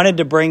he wanted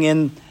to bring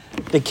in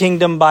the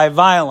kingdom by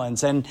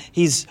violence. And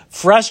he's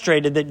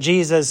frustrated that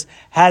Jesus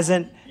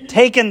hasn't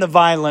taken the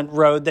violent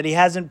road, that he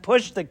hasn't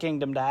pushed the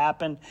kingdom to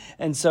happen.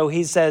 And so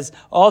he says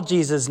all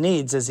Jesus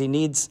needs is he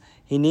needs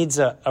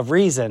a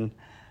reason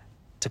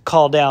to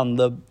call down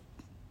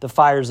the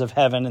fires of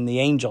heaven and the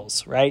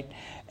angels, right?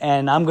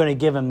 And I'm going to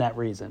give him that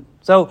reason.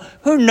 So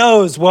who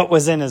knows what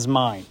was in his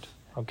mind,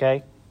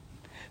 okay?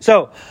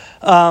 So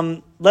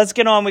let's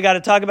get on. We got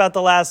to talk about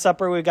the Last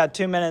Supper. We've got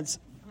 2 minutes.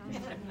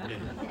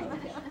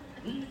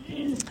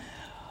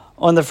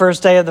 On the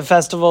first day of the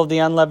festival of the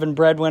unleavened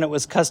bread, when it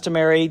was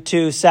customary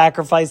to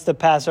sacrifice the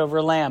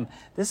Passover lamb.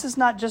 This is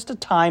not just a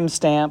time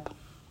stamp,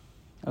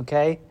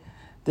 okay?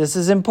 This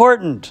is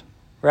important,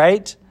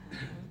 right?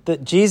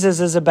 That Jesus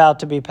is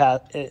about to be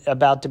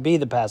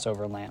the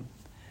Passover lamb.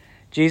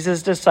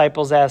 Jesus'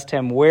 disciples asked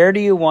him, "Where do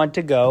you want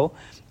to go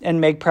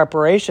and make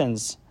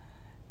preparations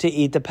to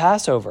eat the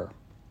Passover?"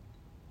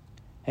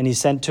 And he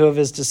sent 2 of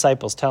his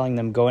disciples, telling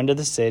them, "Go into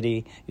the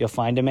city. You'll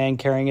find a man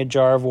carrying a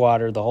jar of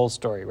water," the whole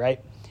story,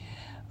 right?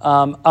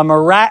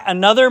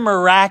 Another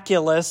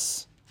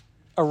miraculous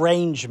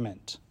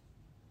arrangement.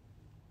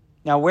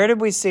 Now, where did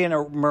we see a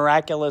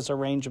miraculous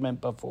arrangement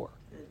before?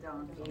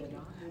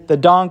 The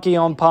donkey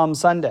on Palm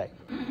Sunday.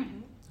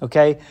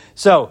 Okay,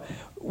 so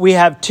we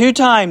have 2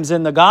 times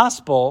in the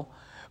gospel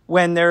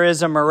when there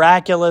is a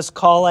miraculous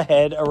call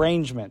ahead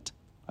arrangement.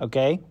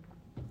 Okay,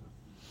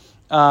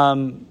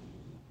 Uber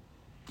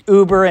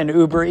and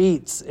Uber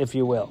Eats, if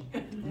you will.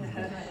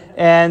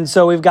 And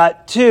so we've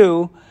got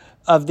 2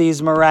 of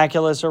these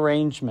miraculous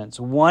arrangements.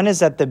 One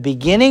is at the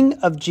beginning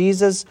of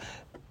Jesus'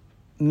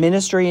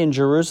 ministry in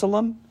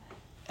Jerusalem,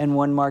 and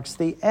one marks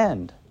the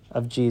end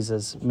of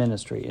Jesus'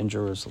 ministry in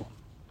Jerusalem.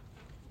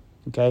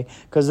 Okay?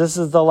 Because this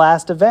is the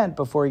last event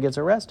before he gets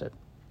arrested.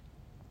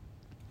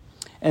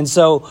 And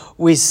so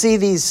we see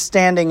these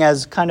standing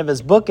as kind of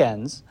as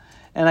bookends,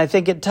 and I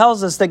think it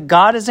tells us that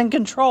God is in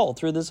control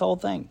through this whole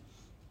thing.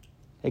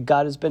 That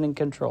God has been in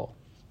control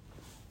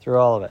through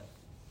all of it.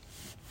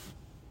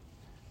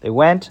 They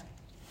went,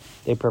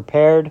 they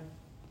prepared,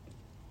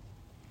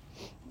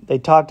 they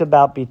talked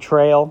about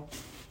betrayal.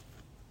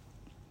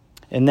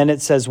 And then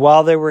it says,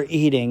 while they were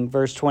eating,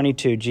 verse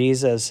 22,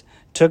 Jesus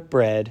took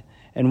bread,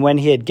 and when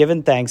he had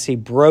given thanks, he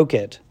broke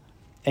it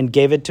and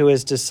gave it to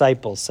his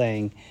disciples,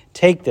 saying,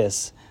 take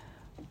it,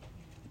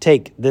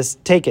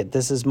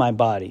 this is my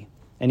body.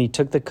 And he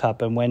took the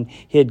cup, and when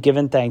he had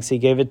given thanks, he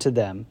gave it to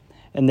them,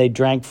 and they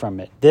drank from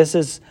it. This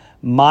is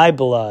my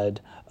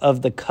blood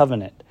of the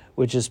covenant,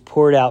 which is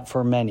poured out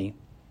for many.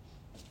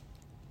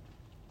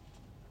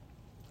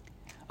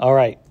 All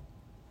right.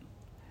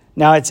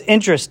 Now it's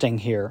interesting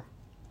here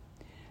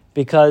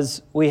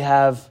because we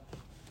have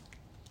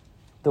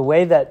the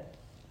way that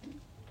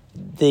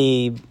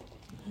the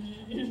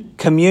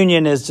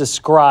communion is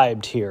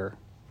described here.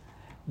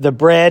 The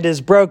bread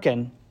is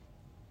broken,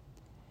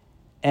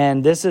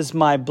 and this is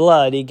my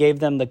blood. He gave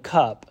them the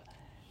cup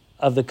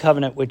of the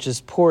covenant, which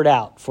is poured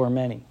out for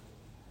many.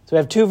 So we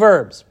have two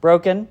verbs,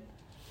 broken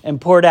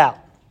and poured out.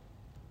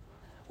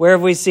 Where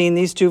have we seen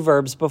these two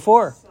verbs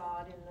before?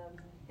 Saw it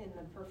in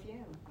the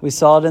perfume. We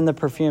saw it in the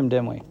perfume,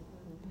 didn't we?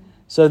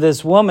 So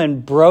this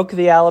woman broke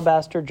the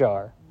alabaster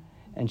jar,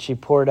 and she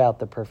poured out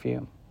the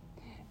perfume.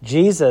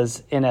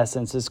 Jesus, in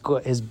essence,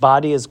 his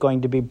body is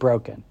going to be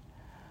broken,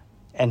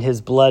 and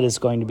his blood is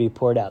going to be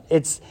poured out.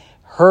 It's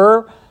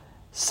her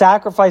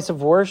sacrifice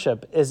of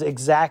worship is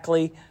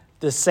exactly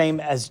the same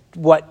as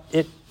what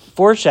it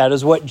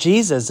foreshadows what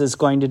Jesus is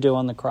going to do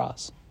on the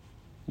cross.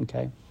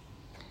 Okay?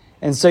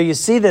 And so you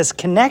see this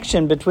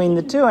connection between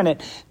the two, and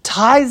it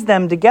ties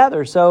them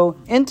together so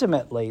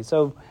intimately,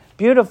 so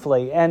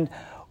beautifully. And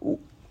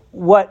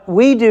what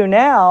we do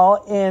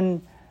now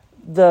in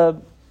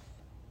the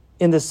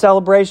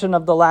celebration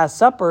of the Last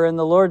Supper and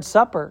the Lord's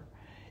Supper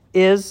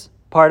is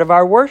part of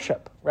our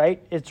worship,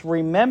 right? It's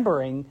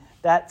remembering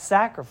that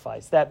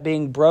sacrifice, that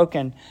being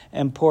broken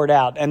and poured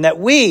out, and that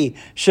we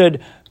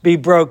should be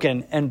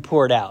broken and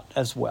poured out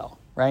as well,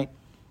 right?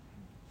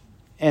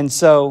 And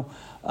so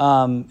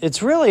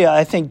it's really,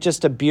 I think,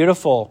 just a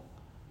beautiful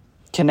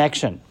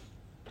connection.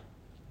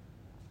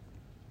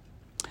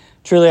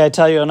 Truly, I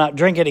tell you, I'll not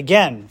drink it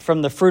again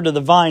from the fruit of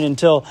the vine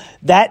until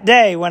that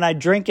day when I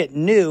drink it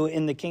new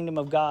in the kingdom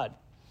of God.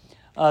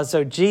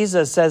 So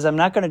Jesus says, I'm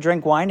not going to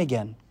drink wine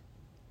again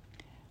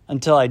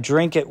until I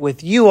drink it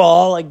with you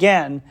all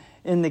again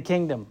in the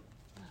kingdom.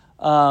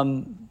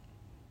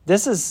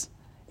 This is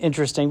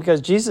interesting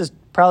because Jesus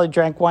probably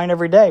drank wine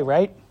every day,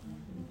 right?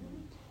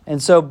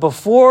 And so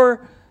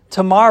before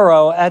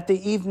tomorrow at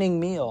the evening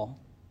meal,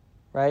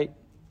 right?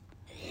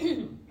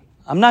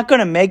 I'm not going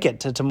to make it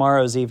to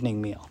tomorrow's evening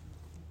meal.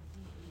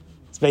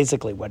 It's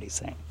basically what he's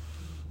saying,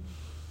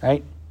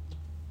 right?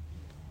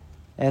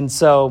 And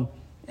so,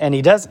 and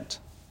he doesn't.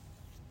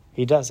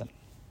 He doesn't.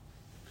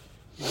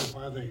 You know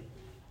why they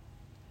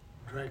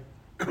drank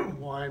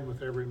wine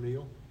with every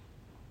meal?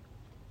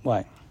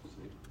 Why?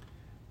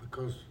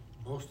 Because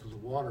most of the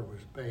water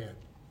was bad.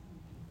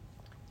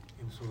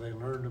 And so they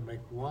learned to make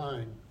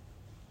wine,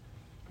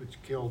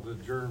 which killed the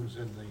germs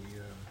in the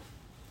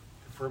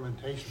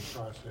fermentation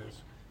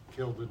process,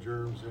 killed the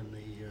germs in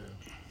the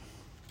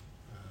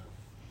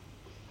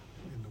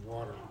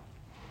water.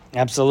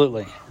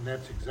 Absolutely. And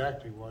that's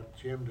exactly what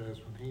Jim does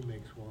when he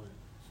makes wine.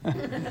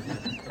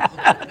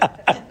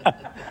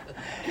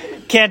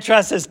 Can't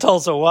trust his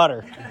Tulsa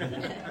water.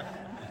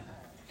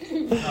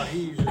 No, he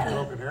uses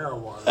broken arrow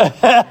water.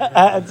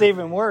 That's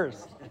even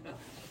worse.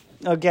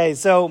 Okay,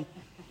 so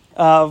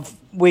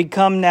we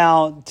come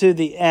now to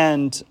the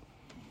end,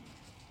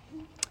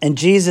 and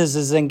Jesus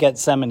is in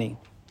Gethsemane.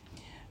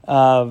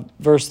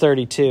 Verse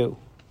 32.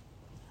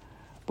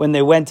 When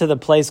they went to the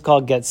place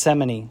called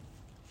Gethsemane,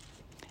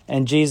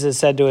 and Jesus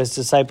said to his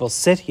disciples,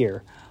 sit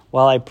here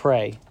while I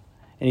pray.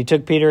 And he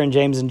took Peter and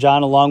James and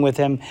John along with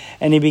him,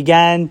 and he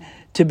began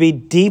to be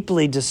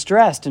deeply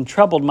distressed and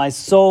troubled. My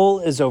soul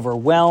is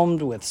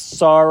overwhelmed with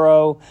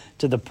sorrow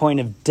to the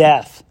point of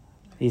death.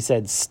 He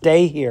said,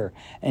 stay here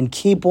and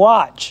keep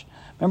watch.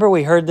 Remember,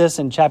 we heard this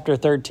in chapter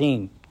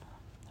 13.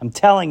 I'm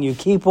telling you,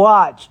 keep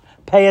watch,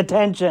 pay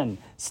attention,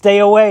 stay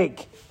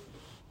awake.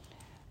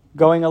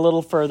 Going a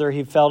little further,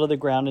 he fell to the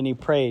ground and he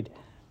prayed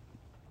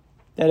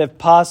that if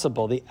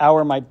possible, the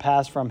hour might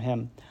pass from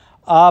him.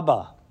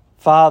 Abba,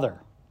 Father.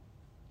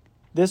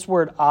 This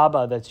word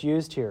Abba that's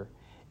used here,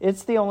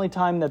 it's the only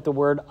time that the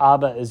word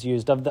Abba is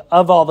used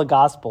of all the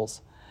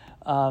Gospels.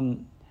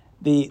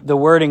 The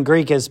word in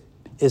Greek is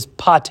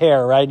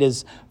pater, right?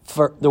 Is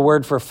for the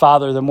word for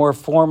father, the more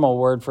formal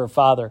word for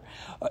father,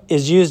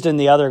 is used in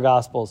the other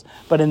Gospels.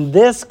 But in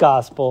this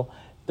Gospel,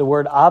 the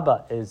word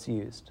Abba is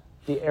used,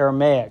 the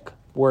Aramaic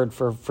word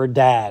for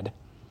dad.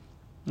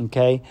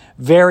 Okay?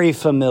 Very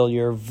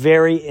familiar,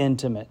 very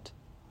intimate.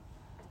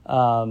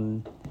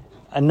 Another,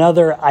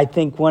 I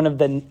think, one of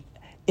the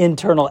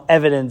internal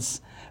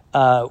evidence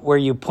where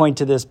you point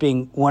to this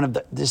being one of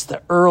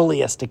the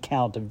earliest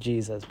account of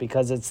Jesus,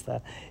 because it's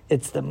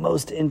the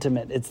most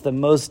intimate, it's the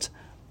most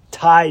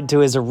tied to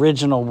his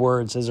original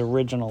words, his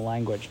original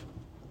language.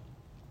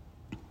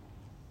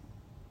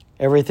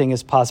 Everything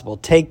is possible.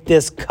 Take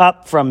this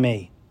cup from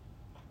me,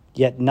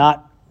 yet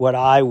not what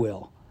I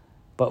will,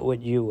 but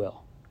what you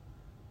will.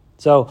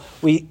 So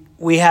we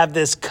have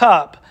this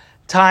cup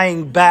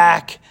tying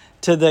back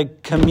to the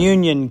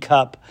communion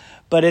cup,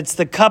 but it's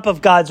the cup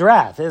of God's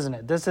wrath, isn't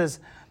it? This is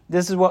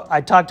what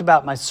I talked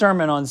about in my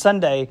sermon on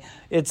Sunday.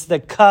 It's the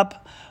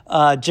cup,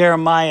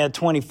 Jeremiah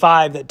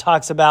 25, that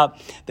talks about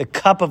the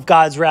cup of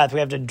God's wrath. We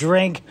have to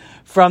drink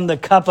from the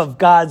cup of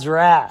God's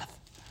wrath.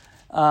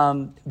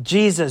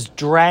 Jesus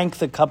drank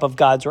the cup of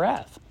God's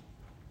wrath.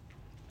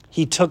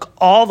 He took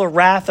all the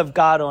wrath of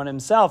God on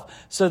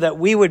himself so that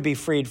we would be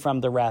freed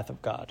from the wrath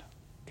of God.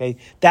 Okay,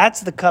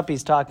 that's the cup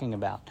he's talking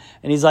about.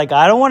 And he's like,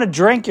 I don't want to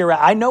drink your wrath.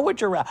 I know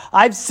what your wrath.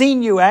 I've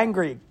seen you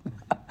angry,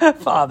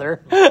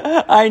 Father.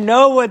 I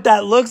know what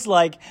that looks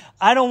like.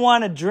 I don't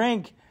want to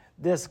drink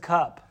this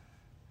cup.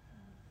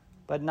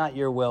 But not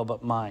your will,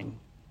 but mine.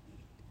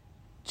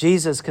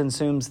 Jesus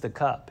consumes the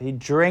cup. He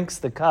drinks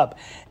the cup.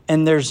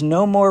 And there's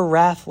no more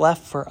wrath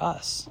left for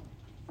us.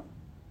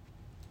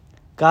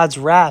 God's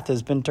wrath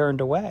has been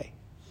turned away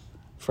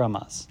from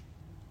us.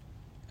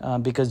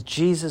 Because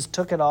Jesus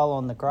took it all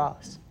on the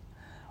cross.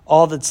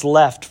 All that's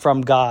left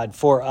from God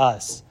for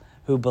us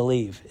who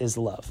believe is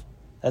love.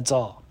 That's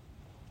all.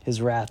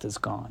 His wrath is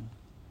gone.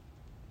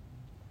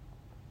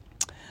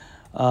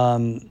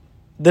 The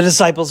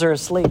disciples are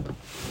asleep.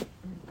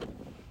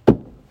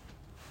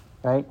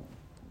 Right?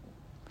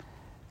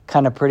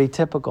 Kind of pretty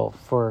typical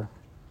for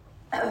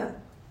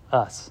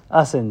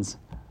usins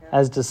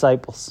as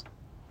disciples.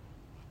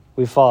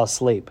 We fall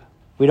asleep.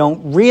 We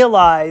don't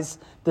realize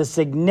the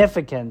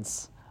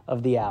significance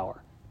of the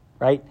hour,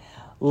 right?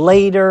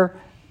 Later,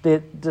 the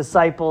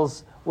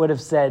disciples would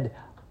have said,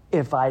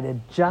 if I'd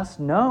have just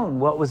known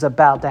what was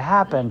about to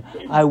happen,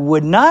 I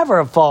would never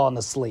have fallen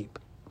asleep,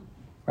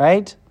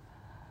 right?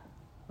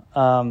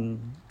 Well,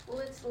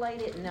 it's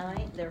late at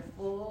night. They're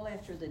full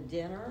after the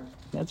dinner.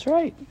 That's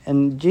right.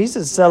 And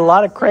Jesus said a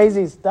lot of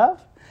crazy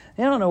stuff.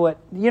 They don't know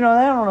they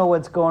don't know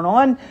what's going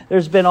on.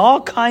 There's been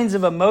all kinds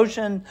of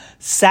emotion,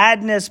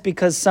 sadness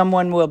because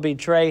someone will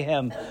betray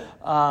him.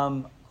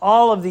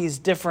 All of these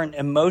different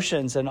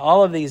emotions and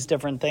all of these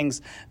different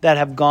things that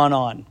have gone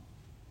on.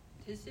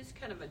 Is this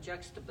kind of a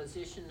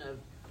juxtaposition of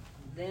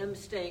them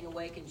staying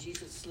awake and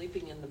Jesus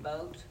sleeping in the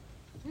boat?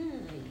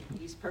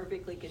 He's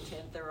perfectly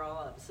content. They're all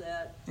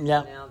upset.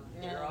 Yeah. Now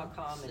they're all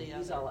calm and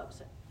he's all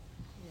upset.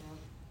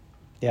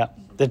 Yeah.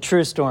 The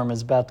true storm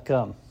is about to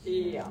come.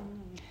 Yeah.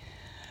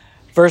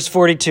 Verse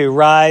 42,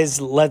 rise,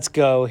 let's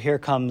go. Here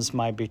comes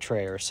my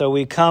betrayer. So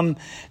we come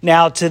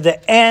now to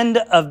the end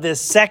of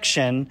this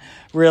section,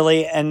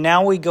 really, and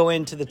now we go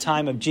into the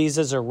time of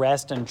Jesus'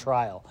 arrest and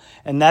trial.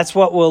 And that's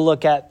what we'll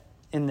look at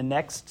in the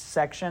next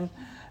section,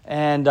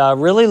 and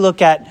really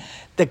look at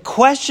the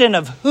question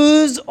of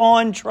who's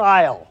on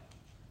trial.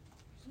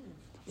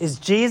 Is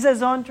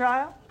Jesus on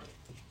trial?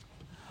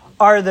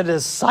 Are the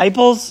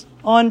disciples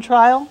on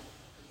trial?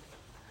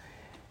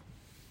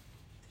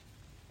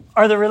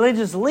 Are the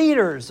religious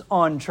leaders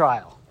on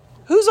trial?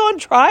 Who's on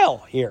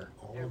trial here?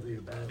 All of the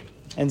above.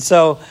 And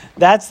so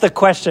that's the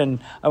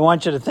question I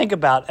want you to think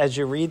about as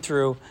you read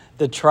through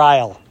the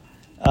trial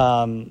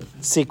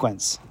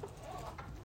sequence.